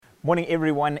Morning,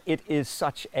 everyone. It is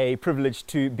such a privilege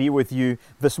to be with you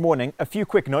this morning. A few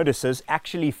quick notices,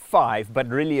 actually 5, but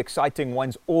really exciting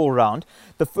ones all around.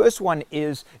 The first one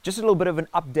is just a little bit of an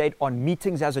update on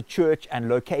meetings as a church and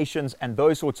locations and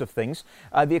those sorts of things.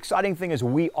 The exciting thing is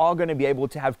we are going to be able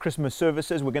to have Christmas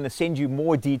services. We're going to send you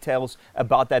more details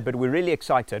about that, but we're really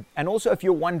excited. And also, if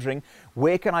you're wondering,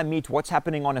 where can I meet? What's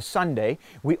happening on a Sunday?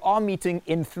 We are meeting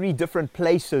in 3 different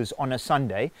places on a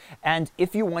Sunday. And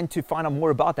if you want to find out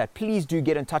more about that, please do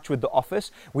get in touch with the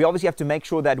office. We obviously have to make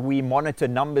sure that we monitor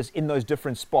numbers in those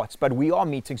different spots, but we are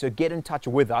meeting, so get in touch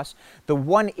with us. The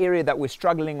one area that we're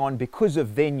struggling on because of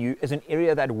venue is an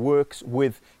area that works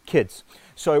with kids.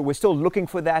 So we're still looking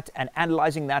for that and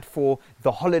analyzing that for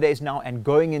the holidays now and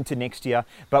going into next year.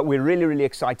 But we're really, really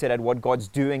excited at what God's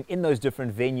doing in those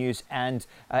different venues and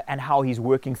how He's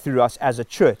working through us as a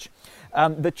church.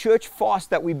 The church fast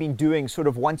that we've been doing sort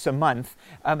of once a month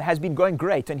has been going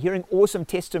great and hearing awesome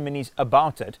testimonies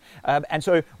about it. And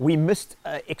so we missed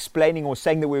explaining or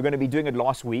saying that we were going to be doing it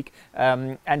last week.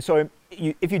 And so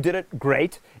if you did it,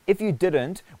 great. If you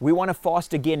didn't, we want to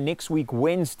fast again next week,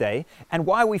 Wednesday. And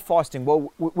why are we fasting?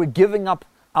 Well, we're giving up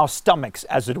our stomachs,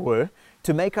 as it were,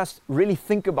 to make us really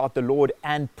think about the Lord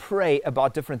and pray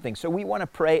about different things. So we want to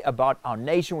pray about our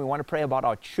nation. We want to pray about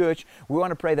our church. We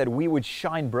want to pray that we would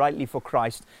shine brightly for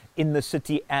Christ in the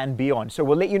city and beyond. So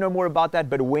we'll let you know more about that,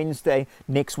 but Wednesday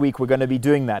next week, we're going to be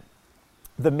doing that.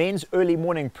 The men's early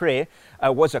morning prayer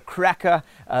was a cracker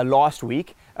last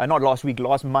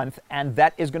month, and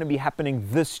that is going to be happening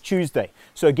this Tuesday.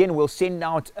 So again, we'll send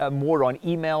out more on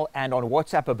email and on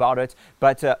WhatsApp about it,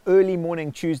 but early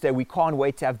morning Tuesday, we can't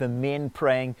wait to have the men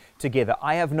praying together.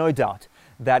 I have no doubt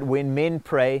that when men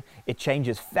pray, it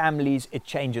changes families, it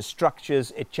changes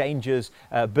structures, it changes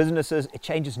businesses, it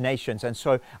changes nations. And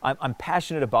so I'm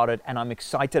passionate about it, and I'm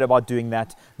excited about doing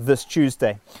that this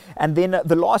Tuesday. And then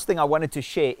the last thing I wanted to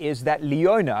share is that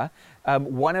Leona,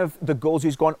 one of the girls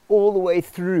who's gone all the way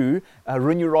through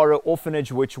Runyarara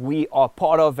Orphanage, which we are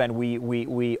part of and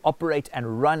we operate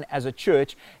and run as a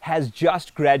church, has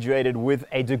just graduated with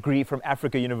a degree from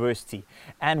Africa University.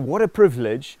 And what a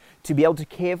privilege to be able to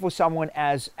care for someone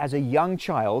as a young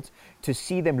child, to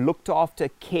see them looked after,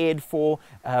 cared for,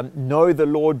 know the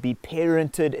Lord, be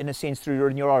parented in a sense through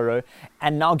Runyarara,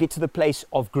 and now get to the place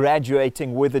of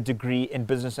graduating with a degree in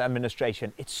business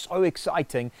administration. It's so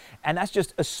exciting, and that's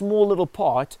just a small little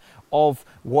part of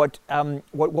what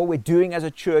we're doing as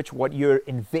a church, what you're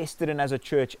invested in as a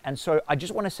church. And so I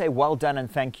just want to say well done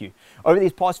and thank you. Over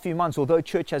these past few months, although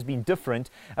church has been different,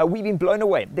 we've been blown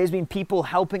away. There's been people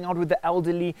helping out with the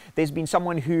elderly. There's been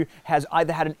someone who has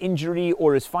either had an injury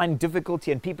or is finding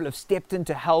difficulty, and people have stepped in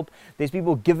to help. There's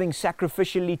people giving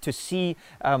sacrificially to see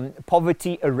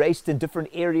poverty erased in different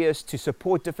areas, to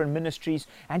support different ministries,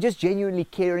 and just genuinely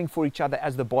caring for each other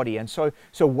as the body. And so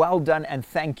well done and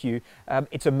thank you.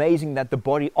 It's amazing that the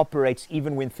body operates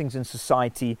even when things in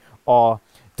society are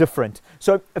different.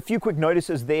 So a few quick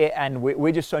notices there, and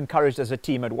we're just so encouraged as a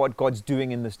team at what God's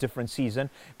doing in this different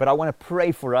season. But I want to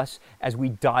pray for us as we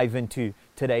dive into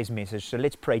today's message. So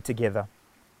let's pray together.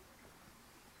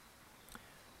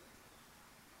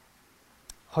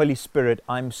 Holy Spirit,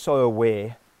 I'm so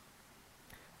aware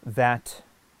that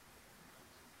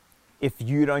if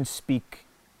you don't speak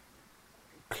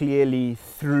clearly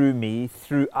through me,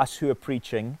 through us who are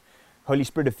preaching, Holy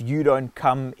Spirit, if you don't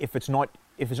come, if it's not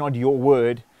your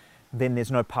word, then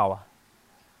there's no power.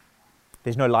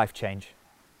 There's no life change.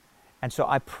 And so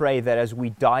I pray that as we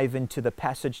dive into the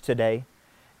passage today,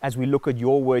 as we look at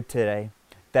your word today,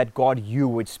 that God, you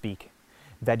would speak,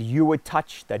 that you would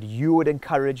touch, that you would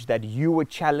encourage, that you would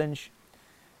challenge,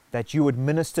 that you would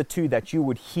minister to, that you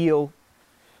would heal.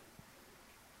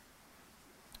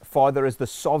 Father, as the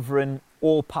sovereign,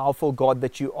 all-powerful God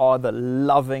that you are, the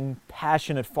loving,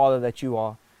 passionate Father that you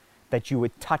are, that you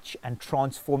would touch and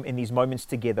transform in these moments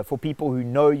together for people who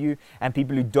know you and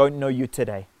people who don't know you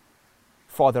today.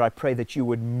 Father, I pray that you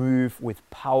would move with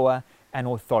power and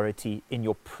authority. In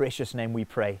your precious name we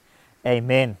pray.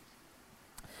 Amen.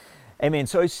 Amen.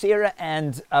 So Sarah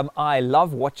and I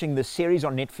love watching this series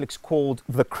on Netflix called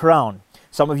The Crown.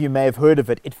 Some of you may have heard of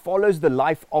it. It follows the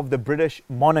life of the British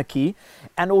monarchy,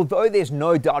 and although there's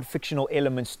no doubt fictional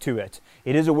elements to it,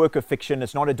 it is a work of fiction,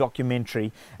 it's not a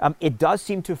documentary, it does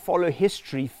seem to follow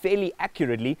history fairly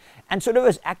accurately, and sort of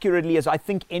as accurately as I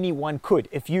think anyone could.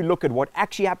 If you look at what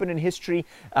actually happened in history,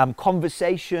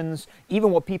 conversations,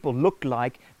 even what people looked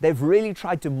like, they've really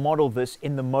tried to model this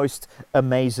in the most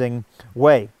amazing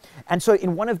way. And so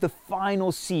in one of the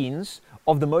final scenes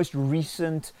of the most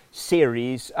recent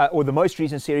series,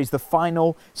 the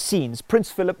final scenes.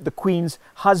 Prince Philip, the Queen's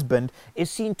husband,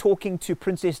 is seen talking to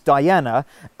Princess Diana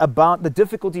about the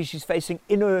difficulties she's facing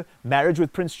in her marriage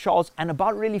with Prince Charles and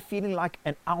about really feeling like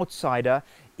an outsider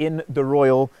in the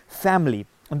royal family.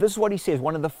 And this is what he says,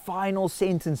 one of the final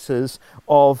sentences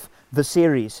of the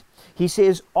series. He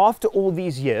says, after all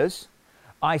these years,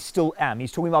 I still am.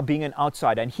 He's talking about being an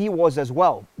outsider, and he was as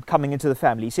well coming into the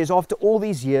family. He says, after all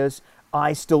these years,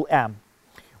 I still am.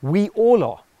 We all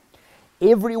are.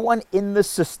 Everyone in the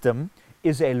system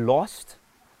is a lost,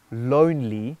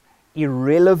 lonely,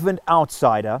 irrelevant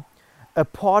outsider,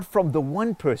 apart from the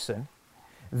one person,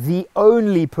 the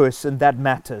only person that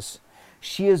matters.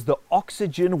 She is the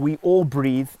oxygen we all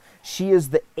breathe. She is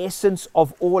the essence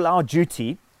of all our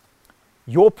duty.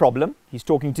 Your problem, he's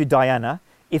talking to Diana,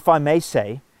 if I may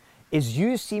say, is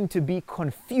you seem to be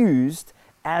confused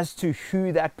as to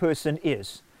who that person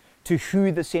is, to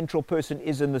who the central person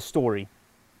is in the story.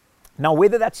 Now,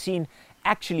 whether that scene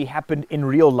actually happened in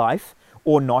real life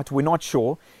or not, we're not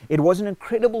sure. It was an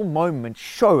incredible moment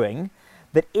showing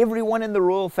that everyone in the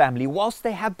royal family, whilst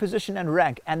they have position and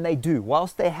rank, and they do,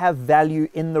 whilst they have value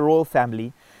in the royal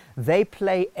family, they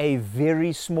play a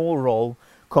very small role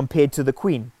compared to the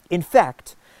Queen. In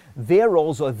fact, their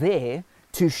roles are there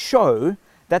to show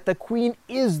that the Queen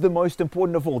is the most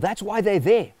important of all. That's why they're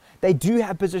there. They do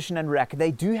have position and rank,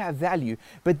 they do have value,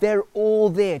 but they're all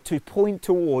there to point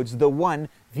towards the one,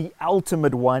 the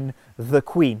ultimate one, the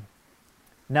Queen.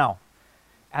 Now,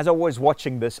 as I was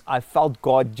watching this, I felt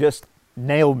God just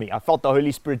nail me. I felt the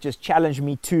Holy Spirit just challenge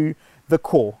me to the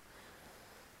core.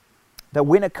 That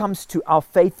when it comes to our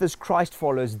faith as Christ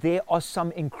followers, there are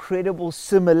some incredible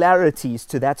similarities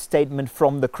to that statement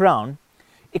from the crown,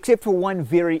 except for one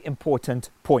very important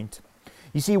point.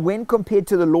 You see, when compared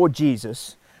to the Lord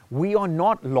Jesus, we are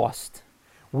not lost,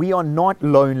 we are not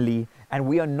lonely, and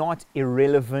we are not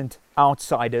irrelevant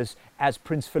outsiders, as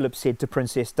Prince Philip said to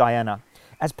Princess Diana.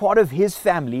 As part of his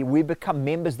family, we become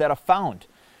members that are found.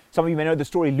 Some of you may know the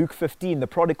story, Luke 15, the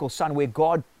prodigal son, where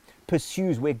God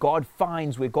pursues, where God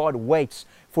finds, where God waits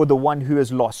for the one who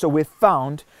is lost. So we're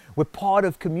found, we're part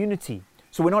of community.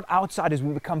 So we're not outsiders,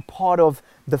 we become part of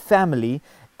the family,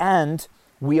 and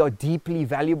we are deeply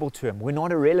valuable to Him. We're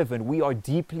not irrelevant, we are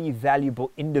deeply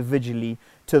valuable individually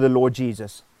to the Lord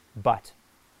Jesus. But,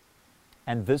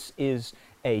 and this is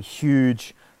a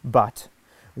huge but,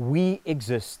 we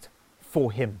exist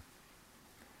for Him.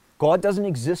 God doesn't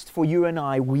exist for you and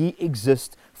I, we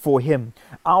exist for Him.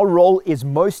 Our role is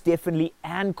most definitely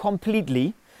and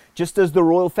completely, just as the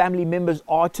royal family members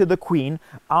are to the Queen,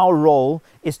 our role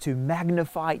is to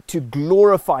magnify, to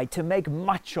glorify, to make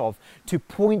much of, to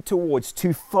point towards,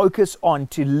 to focus on,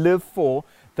 to live for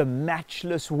the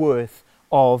matchless worth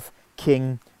of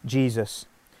King Jesus.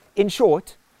 In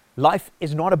short, life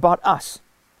is not about us.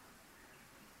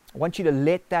 I want you to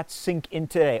let that sink in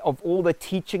today. Of all the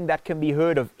teaching that can be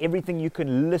heard, of everything you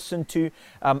can listen to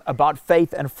about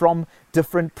faith and from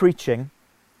different preaching,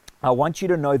 I want you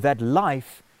to know that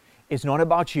life is not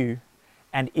about you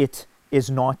and it is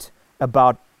not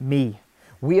about me.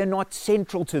 We are not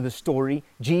central to the story,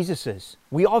 Jesus is.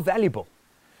 We are valuable,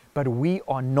 but we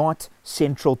are not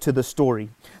central to the story.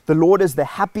 The Lord is the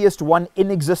happiest one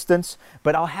in existence,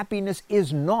 but our happiness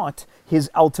is not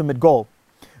His ultimate goal.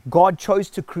 God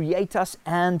chose to create us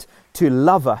and to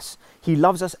love us. He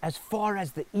loves us as far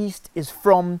as the east is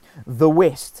from the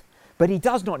west. But He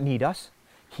does not need us.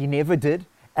 He never did,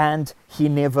 and He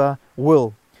never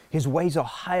will. His ways are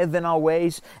higher than our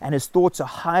ways, and His thoughts are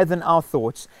higher than our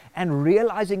thoughts. And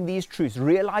realizing these truths,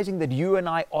 realizing that you and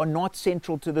I are not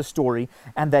central to the story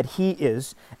and that He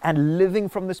is, and living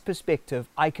from this perspective,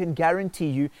 I can guarantee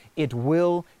you it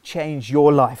will change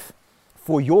your life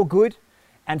for your good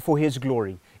and for His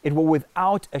glory. It will,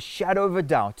 without a shadow of a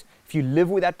doubt, if you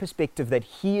live with that perspective that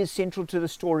He is central to the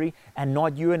story and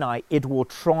not you and I, it will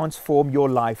transform your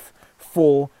life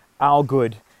for our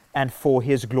good and for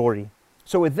His glory.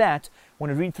 So with that, I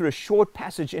want to read through a short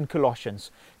passage in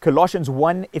Colossians. Colossians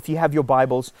 1, if you have your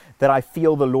Bibles, that I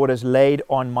feel the Lord has laid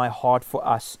on my heart for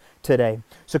us today.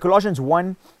 So Colossians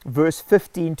 1, verse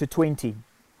 15 to 20.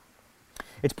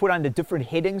 It's put under different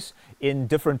headings in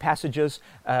different passages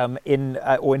or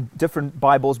in different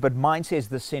Bibles, but mine says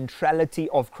the centrality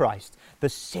of Christ, the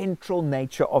central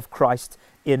nature of Christ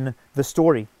in the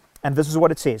story. And this is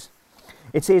what it says.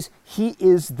 It says, He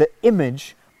is the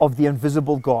image of the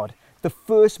invisible God, the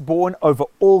firstborn over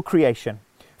all creation.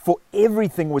 For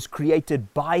everything was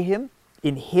created by Him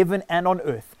in heaven and on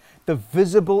earth, the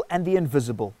visible and the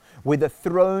invisible, whether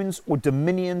thrones or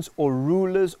dominions or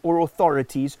rulers or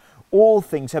authorities. All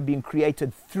things have been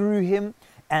created through Him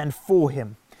and for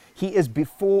him. He is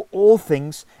before all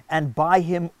things, and by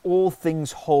him all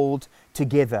things hold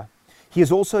together. He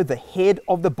is also the head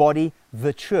of the body,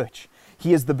 the church.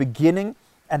 He is the beginning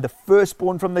and the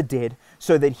firstborn from the dead,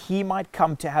 so that he might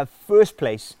come to have first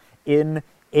place in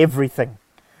everything.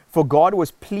 For God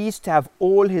was pleased to have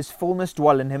all his fullness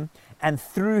dwell in him, and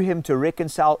through him to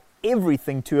reconcile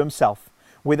everything to himself,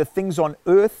 whether things on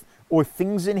earth or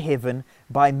things in heaven,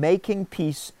 by making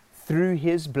peace through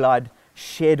his blood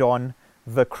shed on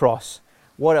the cross.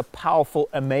 What a powerful,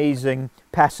 amazing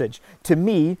passage. To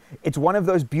me, it's one of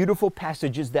those beautiful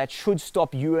passages that should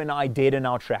stop you and I dead in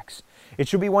our tracks. It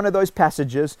should be one of those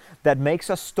passages that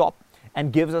makes us stop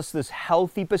and gives us this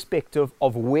healthy perspective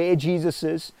of where Jesus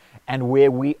is and where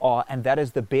we are, and that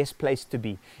is the best place to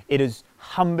be. It is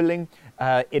humbling.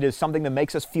 It is something that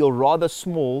makes us feel rather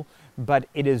small, but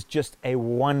it is just a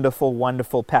wonderful,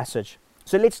 wonderful passage.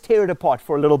 So let's tear it apart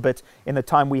for a little bit in the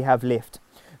time we have left.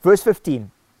 Verse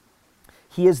 15,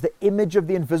 he is the image of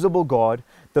the invisible God,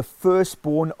 the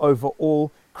firstborn over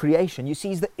all creation. You see,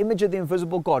 he's the image of the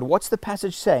invisible God. What's the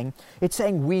passage saying? It's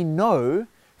saying we know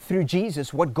through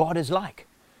Jesus what God is like.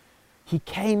 He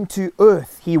came to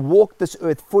earth. He walked this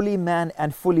earth fully man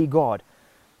and fully God.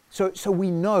 So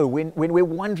we know when we're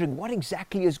wondering, what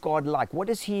exactly is God like? What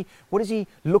does he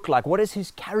look like? What is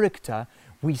his character?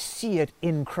 We see it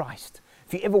in Christ.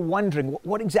 If you're ever wondering,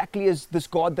 what exactly is this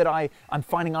God that I'm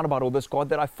finding out about, or this God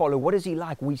that I follow, what is he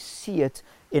like? We see it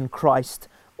in Christ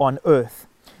on earth.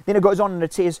 Then it goes on and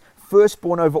it says,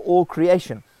 firstborn over all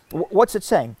creation. What's it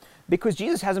saying? Because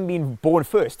Jesus hasn't been born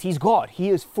first. He's God. He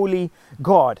is fully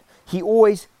God. He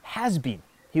always has been.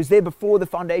 He was there before the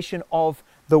foundation of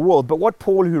the world. But what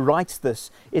Paul, who writes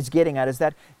this, is getting at is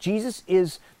that Jesus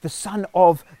is the son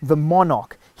of the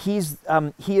monarch. He's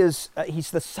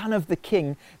the son of the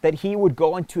king, that he would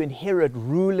go on to inherit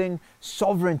ruling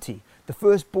sovereignty, the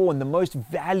firstborn, the most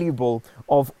valuable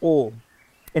of all.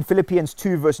 In Philippians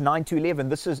 2, verse 9 to 11,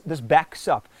 this backs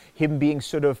up him being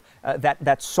sort of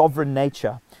that sovereign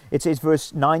nature. It says,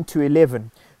 verse 9 to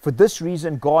 11, for this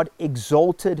reason God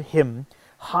exalted him,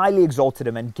 highly exalted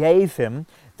him, and gave him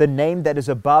the name that is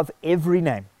above every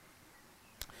name.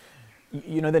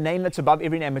 You know, the name that's above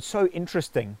every name. It's so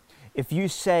interesting. If you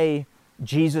say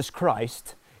Jesus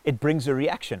Christ, it brings a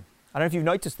reaction. I don't know if you've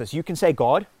noticed this. You can say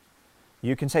God,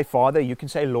 you can say Father, you can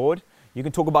say Lord, you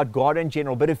can talk about God in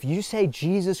general, but if you say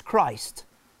Jesus Christ,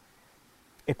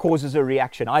 it causes a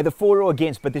reaction, either for or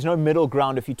against, but there's no middle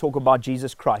ground if you talk about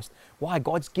Jesus Christ. Why?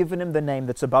 God's given him the name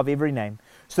that's above every name,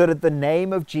 so that the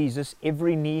name of Jesus,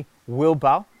 every knee will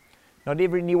bow. Not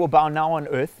every knee will bow now on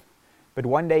earth, but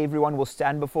one day everyone will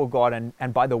stand before God,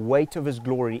 and by the weight of his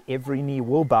glory, every knee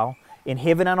will bow in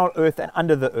heaven and on earth and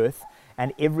under the earth,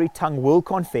 and every tongue will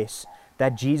confess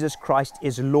that Jesus Christ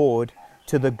is Lord,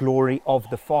 to the glory of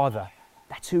the Father.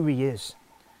 That's who he is.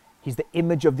 He's the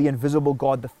image of the invisible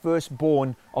God, the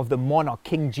firstborn of the monarch,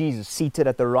 King Jesus, seated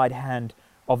at the right hand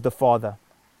of the Father.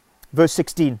 Verse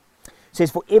 16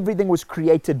 says, for everything was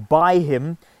created by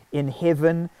him in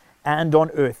heaven and on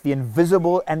earth, the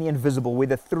invisible and the invisible,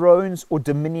 whether thrones or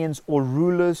dominions or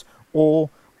rulers or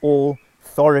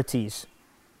authorities.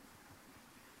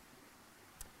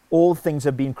 All things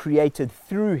have been created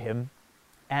through him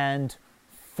and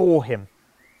for him.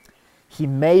 He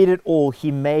made it all.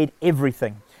 He made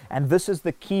everything. And this is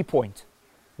the key point.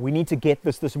 We need to get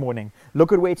this morning.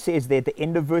 Look at where it says there at the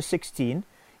end of verse 16.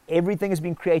 Everything has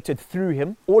been created through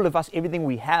him. All of us, everything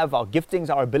we have, our giftings,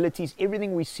 our abilities,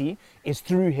 everything we see is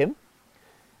through him.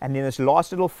 And then this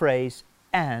last little phrase,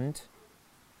 and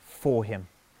for him.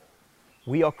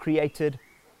 We are created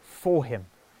for him.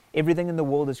 Everything in the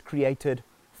world is created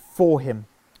for him.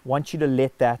 I want you to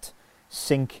let that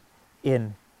sink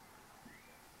in.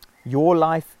 Your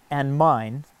life and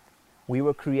mine, we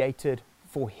were created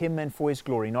for him and for his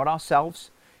glory, not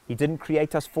ourselves. He didn't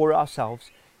create us for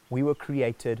ourselves. We were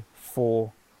created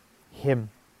for him.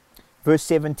 Verse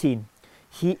 17,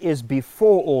 he is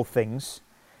before all things,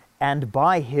 and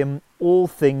by him all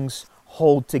things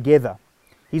hold together.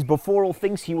 He's before all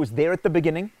things. He was there at the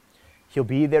beginning. He'll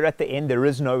be there at the end. There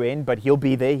is no end, but he'll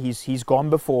be there. He's gone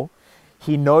before.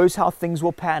 He knows how things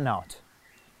will pan out.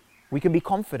 We can be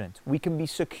confident. We can be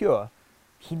secure.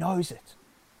 He knows it.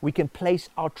 We can place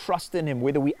our trust in him,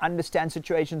 whether we understand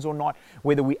situations or not,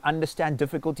 whether we understand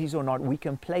difficulties or not. We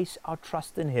can place our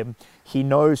trust in him. He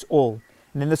knows all.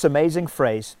 And then this amazing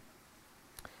phrase,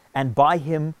 and by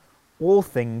him all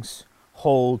things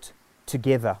hold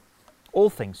together. All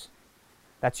things.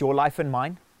 That's your life and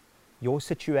mine, your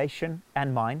situation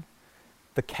and mine,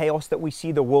 the chaos that we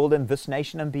see, the world and this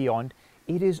nation and beyond.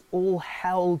 It is all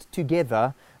held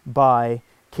together by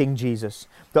King Jesus.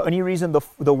 The only reason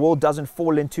the world doesn't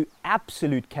fall into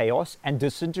absolute chaos and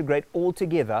disintegrate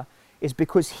altogether is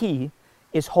because He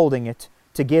is holding it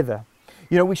together.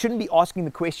 You know, we shouldn't be asking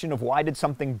the question of why did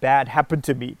something bad happen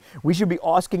to me? We should be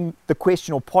asking the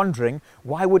question or pondering,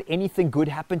 why would anything good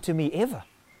happen to me ever?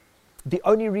 The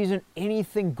only reason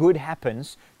anything good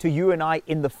happens to you and I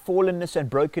in the fallenness and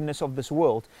brokenness of this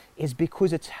world is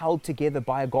because it's held together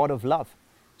by a God of love.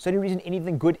 It's the only reason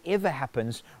anything good ever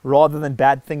happens rather than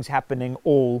bad things happening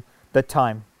all the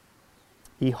time.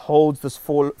 He holds this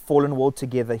fallen world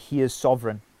together. He is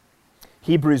sovereign.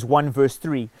 Hebrews 1 verse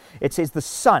 3, it says the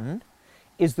Son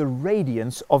is the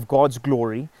radiance of God's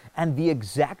glory and the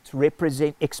exact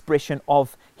expression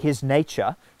of His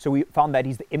nature. So we found that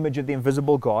He's the image of the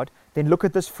invisible God. Then look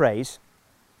at this phrase,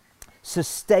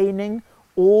 sustaining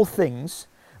all things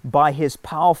by His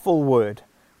powerful word.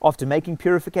 After making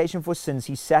purification for sins,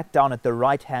 He sat down at the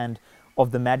right hand of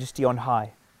the Majesty on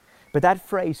high. But that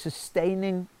phrase,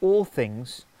 sustaining all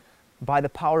things by the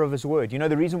power of His word. You know,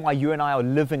 the reason why you and I are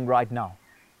living right now,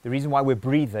 the reason why we're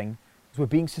breathing, is we're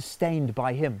being sustained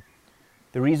by Him.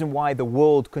 The reason why the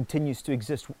world continues to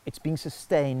exist, it's being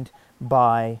sustained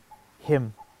by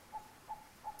Him.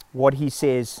 What He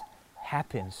says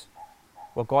happens.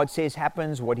 What God says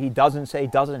happens. What He doesn't say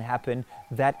doesn't happen.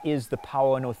 That is the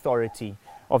power and authority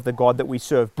of the God that we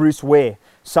serve. Bruce Ware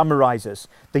summarizes,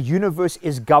 the universe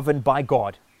is governed by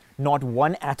God. Not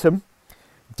one atom,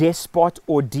 despot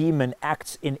or demon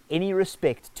acts in any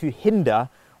respect to hinder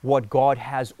what God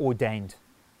has ordained.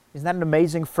 Isn't that an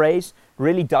amazing phrase?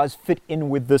 Really does fit in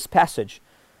with this passage.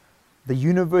 The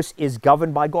universe is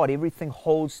governed by God. Everything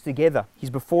holds together. He's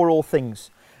before all things.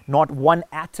 Not one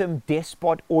atom,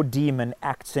 despot, or demon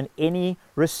acts in any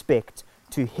respect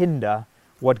to hinder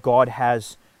what God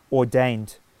has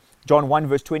ordained. John 1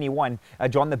 verse 21,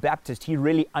 John the Baptist, he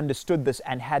really understood this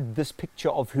and had this picture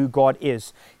of who God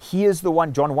is. He is the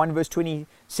one, John 1 verse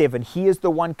 27, He is the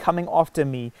one coming after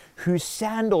me, whose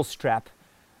sandal strap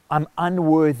I'm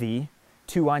unworthy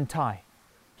to untie.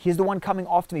 He is the one coming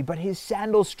after me, but His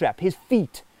sandal strap, His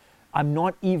feet, I'm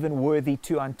not even worthy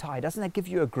to untie. Doesn't that give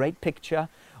you a great picture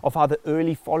of how the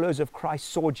early followers of Christ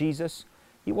saw Jesus?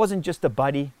 He wasn't just a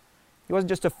buddy. He wasn't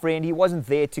just a friend. He wasn't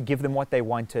there to give them what they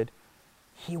wanted.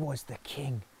 He was the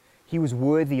King. He was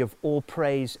worthy of all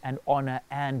praise and honor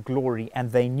and glory,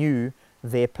 and they knew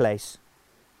their place.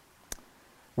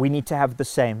 We need to have the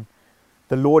same.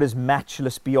 The Lord is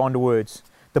matchless beyond words.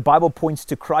 The Bible points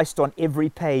to Christ on every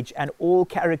page, and all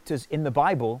characters in the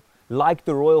Bible, like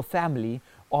the royal family,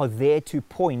 are there to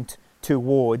point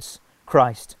towards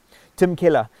Christ. Tim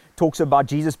Keller talks about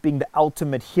Jesus being the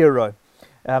ultimate hero.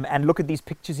 And look at these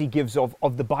pictures he gives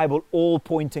of the Bible, all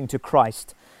pointing to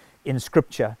Christ in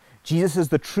Scripture. Jesus is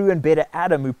the true and better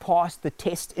Adam who passed the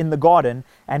test in the garden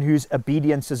and whose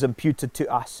obedience is imputed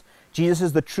to us. Jesus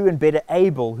is the true and better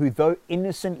Abel who, though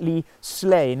innocently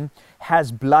slain,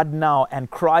 has blood now and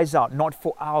cries out not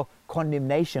for our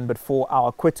condemnation but for our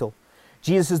acquittal.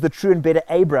 Jesus is the true and better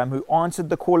Abraham who answered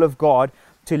the call of God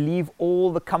to leave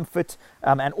all the comfort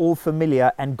and all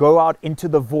familiar and go out into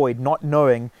the void, not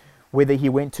knowing whether he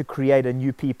went to create a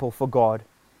new people for God.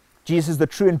 Jesus is the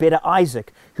true and better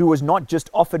Isaac, who was not just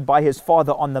offered by his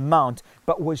father on the mount,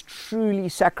 but was truly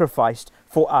sacrificed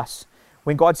for us.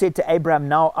 When God said to Abraham,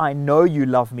 "Now I know you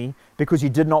love me because you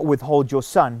did not withhold your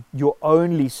son, your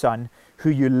only son, who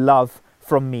you love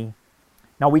from me."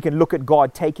 Now we can look at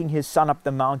God taking his son up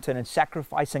the mountain and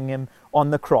sacrificing him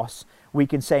on the cross. We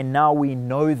can say, now we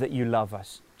know that you love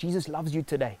us. Jesus loves you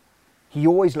today. He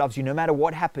always loves you. No matter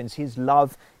what happens, his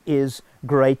love is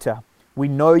greater. We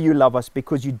know you love us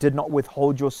because you did not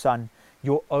withhold your son,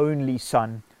 your only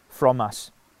son, from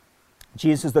us.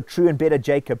 Jesus is the true and better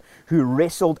Jacob who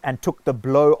wrestled and took the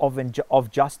blow of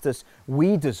justice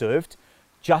we deserved,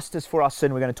 justice for our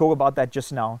sin. We're going to talk about that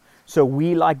just now. So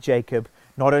we, like Jacob,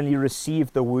 not only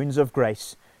receive the wounds of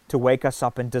grace to wake us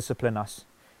up and discipline us.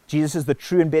 Jesus is the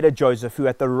true and better Joseph who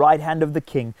at the right hand of the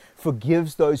king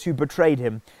forgives those who betrayed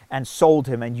him and sold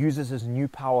him and uses his new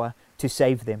power to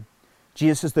save them.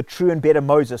 Jesus is the true and better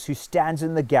Moses who stands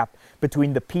in the gap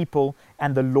between the people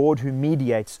and the Lord who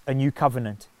mediates a new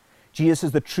covenant. Jesus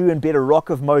is the true and better rock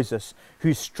of Moses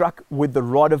who, struck with the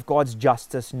rod of God's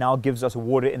justice, now gives us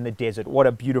water in the desert. What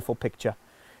a beautiful picture.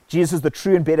 Jesus is the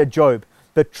true and better Job,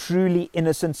 the truly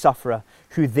innocent sufferer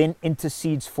who then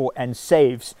intercedes for and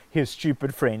saves his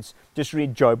stupid friends. Just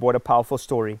read Job. What a powerful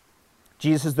story.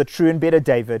 Jesus is the true and better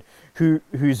David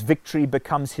whose victory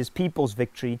becomes his people's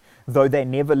victory, though they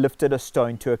never lifted a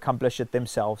stone to accomplish it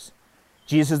themselves.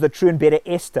 Jesus is the true and better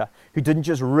Esther who didn't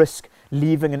just risk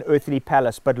leaving an earthly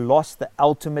palace but lost the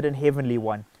ultimate and heavenly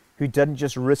one, who didn't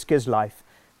just risk his life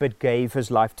but gave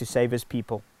his life to save his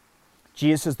people.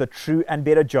 Jesus is the true and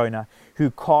better Jonah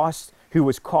who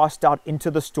was cast out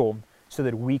into the storm so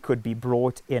that we could be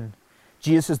brought in.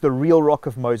 Jesus is the real rock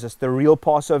of Moses, the real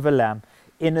Passover lamb,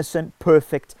 innocent,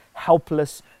 perfect,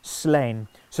 helpless, slain,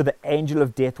 so the angel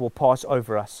of death will pass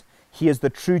over us. He is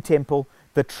the true temple,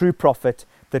 the true prophet,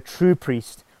 the true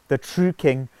priest, the true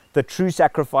king, the true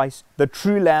sacrifice, the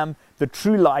true lamb, the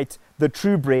true light, the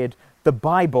true bread. The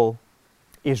Bible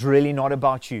is really not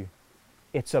about you.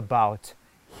 It's about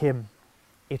him.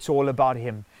 It's all about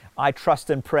him. I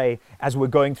trust and pray as we're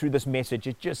going through this message,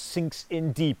 it just sinks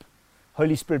in deep.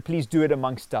 Holy Spirit, please do it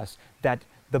amongst us, that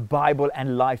the Bible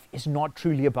and life is not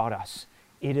truly about us.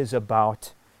 It is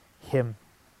about him.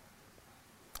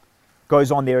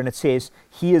 Goes on there and it says,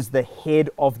 he is the head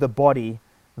of the body,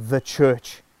 the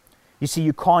church. You see,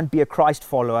 you can't be a Christ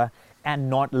follower and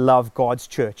not love God's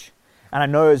church. And I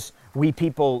know as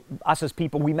us as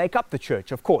people, we make up the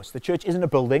church, of course. The church isn't a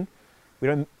building. We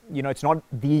don't, it's not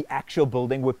the actual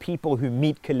building. We're people who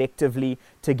meet collectively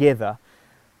together.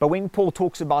 But when Paul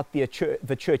talks about the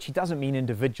church, he doesn't mean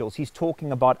individuals. He's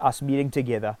talking about us meeting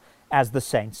together as the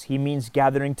saints. He means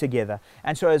gathering together.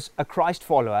 And so as a Christ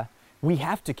follower, we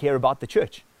have to care about the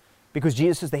church because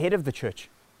Jesus is the head of the church.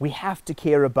 We have to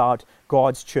care about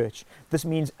God's church. This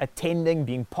means attending,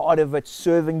 being part of it,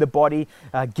 serving the body,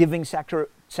 giving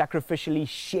sacrificially,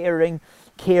 sharing,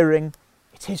 caring.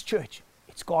 It's his church.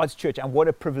 It's God's church. And what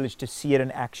a privilege to see it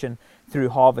in action through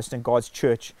Harvest and God's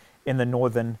church in the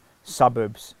northern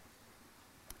suburbs.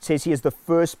 It says he is the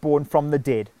firstborn from the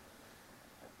dead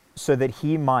so that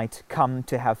he might come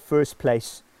to have first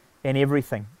place in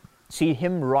everything. See,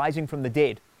 him rising from the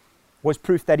dead was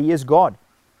proof that he is God.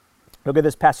 Look at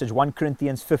this passage, 1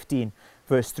 Corinthians 15,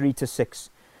 verse 3 to 6.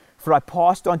 For I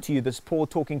passed on to you, this is Paul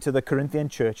talking to the Corinthian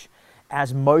church,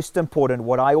 as most important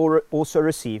what I also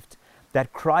received,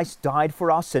 that Christ died for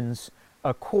our sins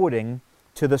according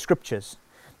to the Scriptures,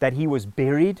 that he was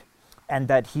buried, and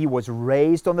that he was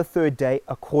raised on the third day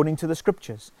according to the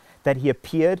Scriptures, that he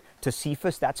appeared to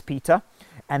Cephas, that's Peter,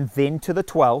 and then to the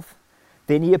 12.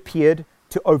 Then he appeared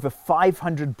to over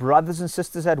 500 brothers and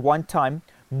sisters at one time,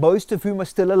 most of whom are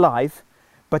still alive,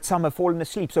 but some have fallen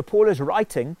asleep. So Paul is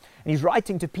writing, and he's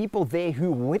writing to people there who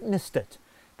witnessed it.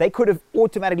 They could have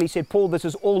automatically said, Paul, this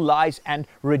is all lies, and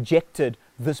rejected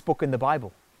this book in the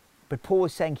Bible. But Paul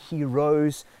is saying he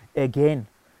rose again.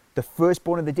 The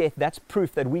firstborn of the dead, that's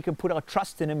proof that we can put our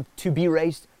trust in him to be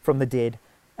raised from the dead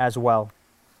as well.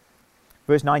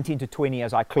 Verse 19 to 20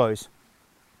 as I close.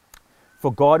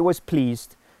 For God was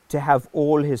pleased to have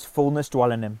all his fullness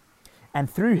dwell in him, and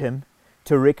through him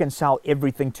to reconcile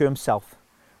everything to himself,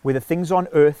 whether things on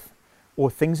earth or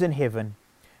things in heaven,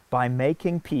 by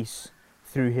making peace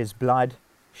through his blood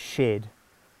shed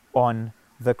on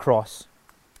the cross.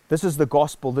 This is the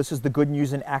gospel. This is the good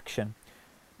news in action.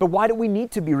 But why do we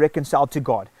need to be reconciled to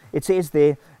God? It says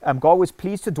there, God was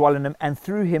pleased to dwell in him and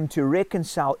through him to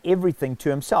reconcile everything to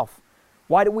himself.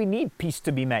 Why do we need peace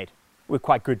to be made? We're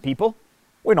quite good people.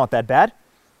 We're not that bad.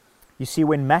 You see,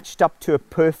 when matched up to a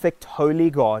perfect,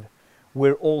 holy God,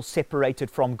 we're all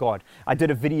separated from God. I did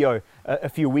a video a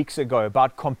few weeks ago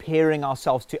about comparing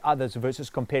ourselves to others versus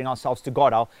comparing ourselves to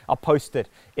God. I'll post it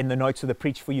in the notes of the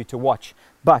preach for you to watch.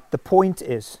 But the point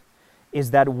is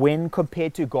that when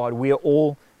compared to God, we are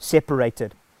all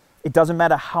separated. It doesn't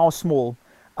matter how small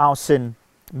our sin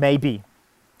may be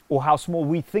or how small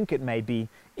we think it may be.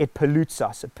 It pollutes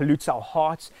us. It pollutes our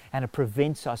hearts and it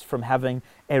prevents us from having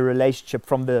a relationship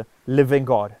from the living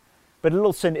God. But a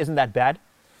little sin isn't that bad.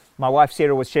 My wife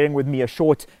Sarah was sharing with me a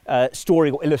short story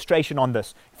or illustration on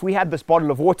this. If we had this bottle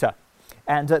of water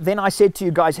and then I said to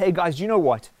you guys, hey guys, you know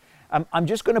what? I'm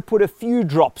just going to put a few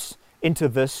drops into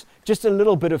this, just a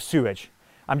little bit of sewage.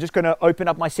 I'm just going to open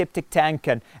up my septic tank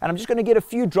and I'm just going to get a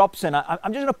few drops in. I'm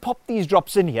just going to pop these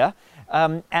drops in here.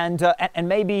 And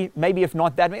maybe if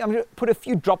not that, maybe I'm going to put a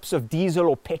few drops of diesel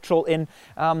or petrol in.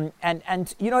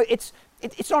 And you know, it's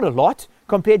not a lot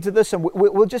compared to this. And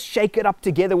we'll just shake it up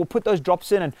together. We'll put those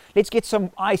drops in and let's get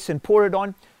some ice and pour it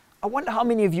on. I wonder how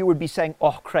many of you would be saying,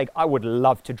 oh, Craig, I would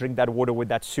love to drink that water with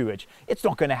that sewage. It's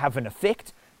not going to have an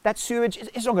effect. That sewage,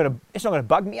 it's not going to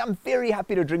bug me. I'm very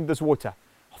happy to drink this water.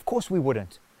 Of course we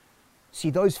wouldn't. See,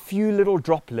 those few little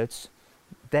droplets,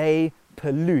 they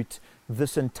pollute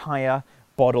this entire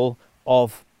bottle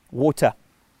of water.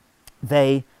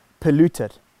 They pollute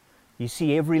it. You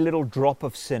see, every little drop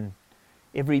of sin,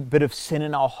 every bit of sin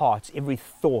in our hearts, every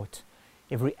thought,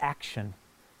 every action,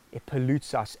 it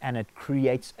pollutes us and it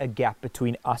creates a gap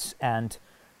between us and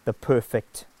the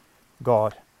perfect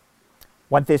God.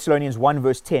 1 Thessalonians 1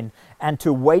 verse 10, and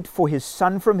to wait for his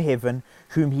Son from heaven,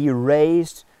 whom he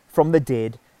raised from the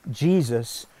dead,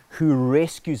 Jesus who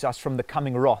rescues us from the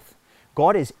coming wrath.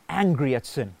 God is angry at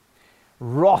sin.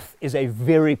 Wrath is a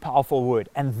very powerful word,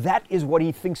 and that is what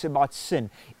he thinks about sin.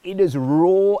 It is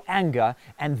raw anger,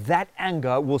 and that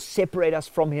anger will separate us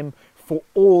from him for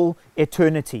all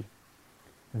eternity.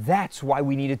 That's why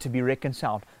we needed to be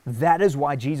reconciled. That is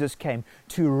why Jesus came,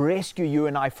 to rescue you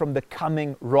and I from the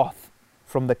coming wrath.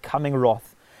 From the coming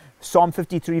wrath. Psalm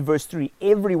 53 verse 3,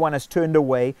 everyone has turned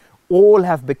away, all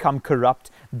have become corrupt.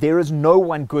 There is no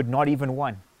one good, not even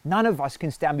one. None of us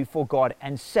can stand before God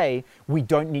and say we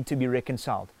don't need to be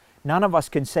reconciled. None of us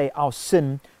can say our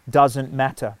sin doesn't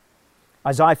matter.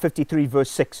 Isaiah 53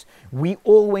 verse 6, we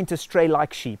all went astray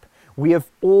like sheep. We have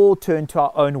all turned to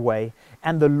our own way,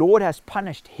 and the Lord has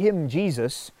punished him,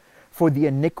 Jesus, for the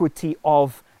iniquity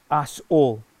of us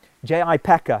all. J.I.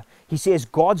 Packer, he says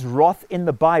God's wrath in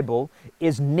the Bible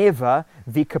is never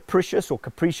the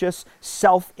capricious,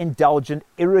 self-indulgent,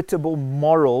 irritable,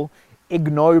 moral,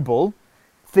 ignoble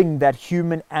thing that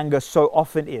human anger so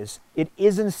often is. It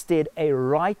is instead a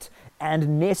right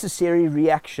and necessary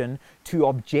reaction to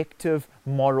objective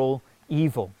moral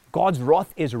evil. God's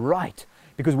wrath is right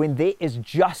because when there is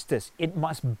justice, it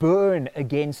must burn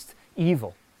against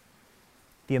evil.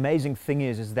 The amazing thing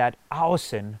is that our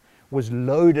sin was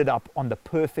loaded up on the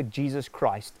perfect Jesus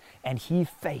Christ, and he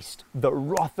faced the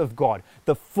wrath of God,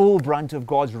 the full brunt of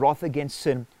God's wrath against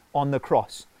sin on the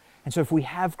cross. And so if we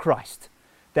have Christ,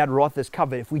 that wrath is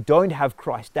covered. If we don't have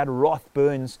Christ, that wrath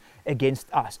burns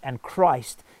against us, and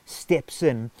Christ steps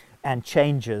in and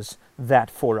changes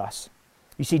that for us.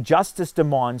 You see, justice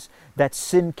demands that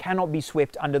sin cannot be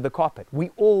swept under the carpet.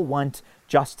 We all want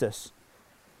justice.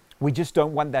 We just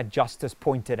don't want that justice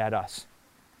pointed at us.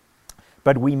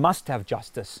 But we must have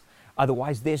justice.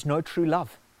 Otherwise, there's no true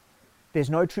love. There's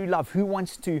no true love. Who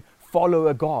wants to follow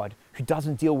a God who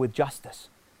doesn't deal with justice?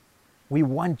 We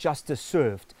want justice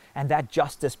served, and that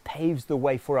justice paves the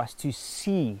way for us to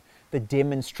see the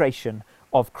demonstration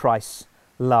of Christ's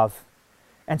love.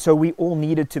 And so we all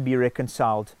needed to be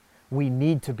reconciled. We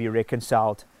need to be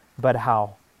reconciled, but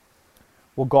how?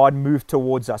 Well, God moved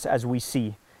towards us, as we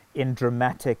see, in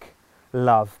dramatic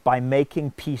love by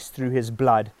making peace through his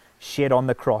blood shed on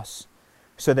the cross,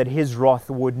 so that his wrath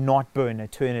would not burn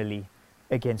eternally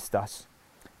against us,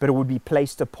 but it would be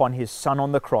placed upon his Son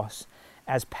on the cross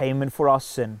as payment for our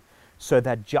sin, so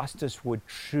that justice would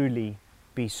truly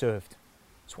be served.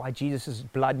 It's why Jesus'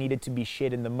 blood needed to be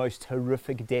shed in the most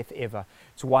horrific death ever.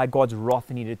 It's why God's wrath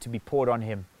needed to be poured on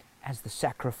him as the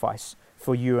sacrifice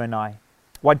for you and I.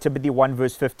 1 Timothy 1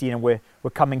 verse 15, and we're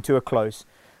coming to a close.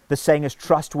 The saying is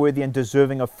trustworthy and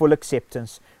deserving of full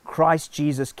acceptance. Christ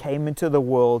Jesus came into the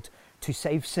world to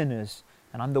save sinners,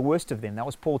 and I'm the worst of them. That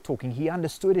was Paul talking. He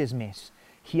understood his mess.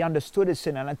 He understood his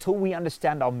sin, and until we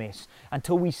understand our mess,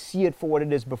 until we see it for what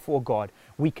it is before God,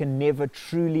 we can never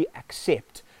truly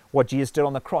accept what Jesus did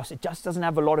on the cross. It just doesn't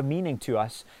have a lot of meaning to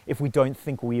us if we don't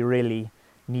think we really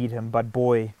need him. But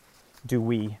boy, do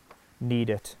we need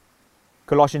it.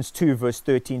 Colossians 2 verse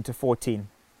 13 to 14.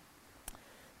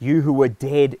 You who were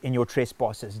dead in your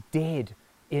trespasses, dead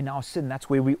in our sin, that's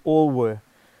where we all were,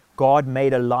 God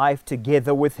made alive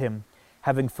together with him,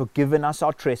 having forgiven us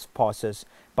our trespasses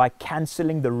by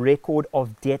cancelling the record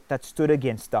of debt that stood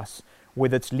against us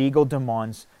with its legal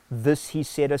demands. This he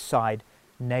set aside,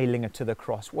 nailing it to the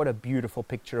cross. What a beautiful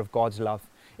picture of God's love.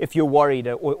 If you're worried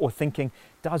or thinking,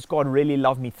 does God really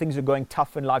love me? Things are going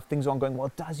tough in life, things aren't going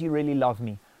well. Does he really love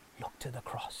me? Look to the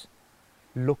cross.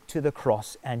 Look to the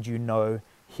cross and you know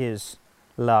his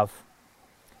love.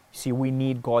 See, we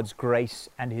need God's grace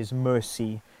and his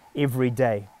mercy every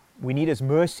day. We need his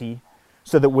mercy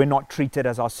so that we're not treated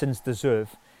as our sins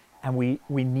deserve. And we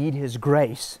need his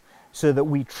grace so that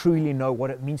we truly know what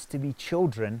it means to be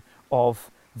children of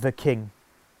the King.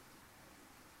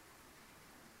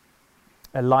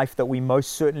 A life that we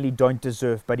most certainly don't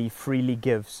deserve, but he freely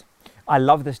gives. I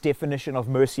love this definition of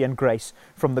mercy and grace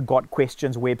from the Got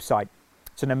Questions website.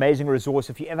 It's an amazing resource.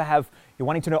 If you're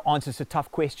wanting to know answers to tough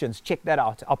questions, check that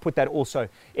out. I'll put that also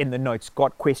in the notes,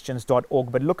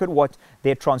 gotquestions.org. But look at what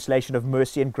their translation of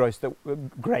mercy and grace,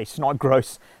 not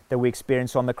gross, that we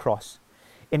experience on the cross.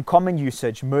 In common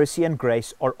usage, mercy and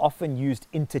grace are often used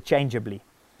interchangeably.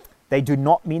 They do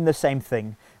not mean the same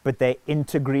thing, but they're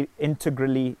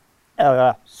integrally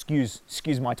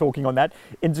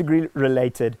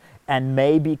related and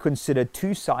may be considered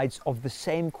two sides of the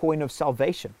same coin of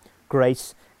salvation,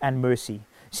 grace and mercy.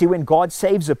 See, when God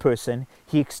saves a person,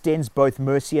 he extends both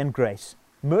mercy and grace.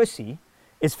 Mercy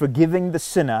is forgiving the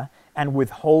sinner and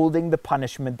withholding the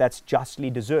punishment that's justly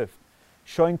deserved.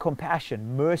 Showing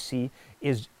compassion, mercy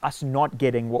is us not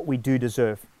getting what we do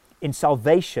deserve. In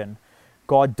salvation,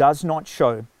 God does not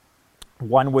show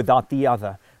one without the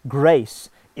other. Grace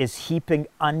is heaping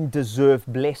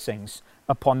undeserved blessings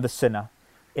upon the sinner.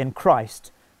 In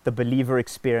Christ, the believer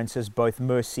experiences both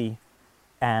mercy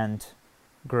and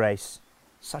grace.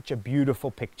 Such a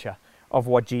beautiful picture of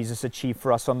what Jesus achieved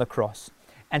for us on the cross.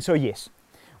 And so, yes,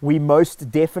 we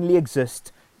most definitely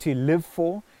exist to live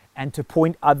for and to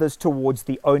point others towards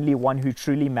the only one who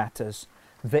truly matters,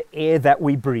 the air that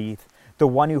we breathe, the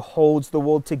one who holds the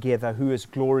world together, who is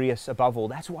glorious above all.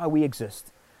 That's why we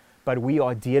exist. But we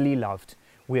are dearly loved.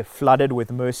 We're flooded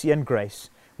with mercy and grace.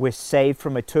 We're saved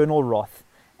from eternal wrath,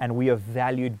 and we are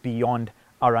valued beyond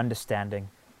our understanding.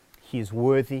 He is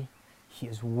worthy. He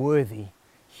is worthy.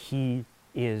 He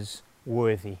is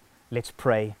worthy. Let's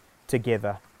pray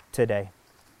together today.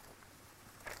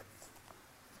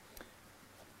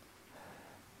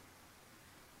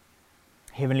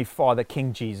 Heavenly Father,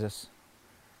 King Jesus,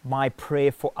 my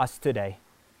prayer for us today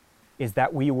is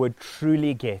that we would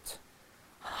truly get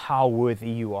how worthy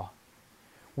you are.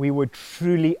 We would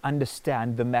truly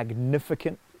understand the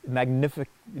magnificence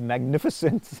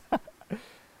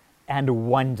and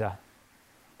wonder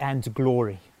and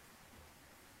glory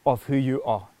of who you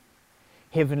are.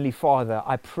 Heavenly Father,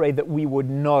 I pray that we would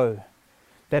know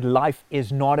that life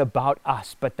is not about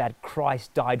us, but that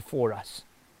Christ died for us.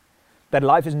 That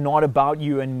life is not about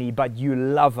you and me, but you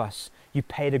love us. You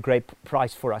paid a great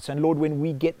price for us. And Lord, when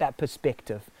we get that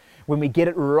perspective, when we get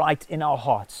it right in our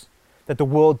hearts, that the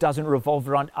world doesn't revolve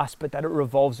around us, but that it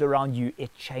revolves around you,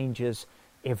 it changes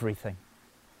everything.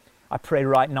 I pray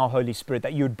right now, Holy Spirit,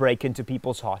 that you would break into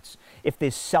people's hearts. If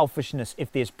there's selfishness,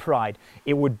 if there's pride,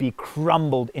 it would be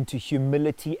crumbled into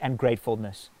humility and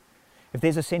gratefulness. If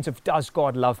there's a sense of, does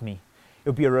God love me? It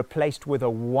would be replaced with a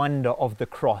wonder of the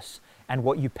cross and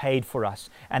what you paid for us,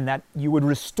 and that you would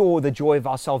restore the joy of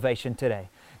our salvation today.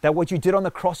 That what you did on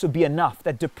the cross would be enough,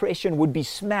 that depression would be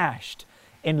smashed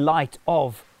in light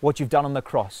of what you've done on the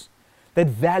cross. That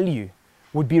value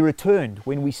would be returned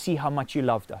when we see how much you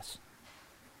loved us.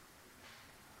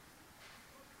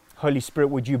 Holy Spirit,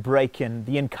 would you break in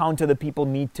the encounter the people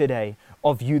need today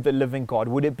of you, the living God?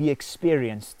 Would it be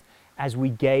experienced as we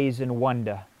gaze and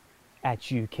wonder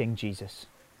at you, King Jesus?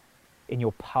 In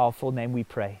your powerful name we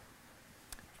pray.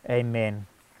 Amen.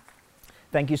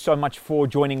 Thank you so much for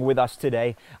joining with us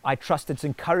today. I trust it's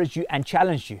encouraged you and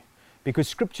challenged you, because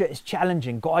Scripture is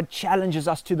challenging. God challenges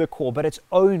us to the core, but it's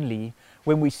only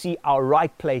when we see our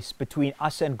right place between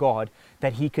us and God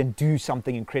that He can do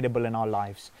something incredible in our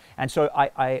lives. And so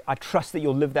I trust that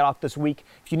you'll live that out this week.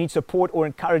 If you need support or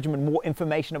encouragement, more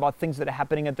information about things that are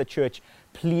happening at the church,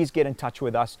 please get in touch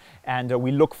with us. And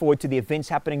we look forward to the events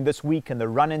happening this week and the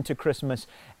run into Christmas.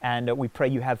 And we pray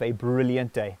you have a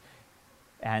brilliant day.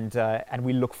 And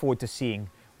we look forward to seeing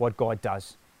what God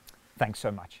does. Thanks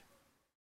so much.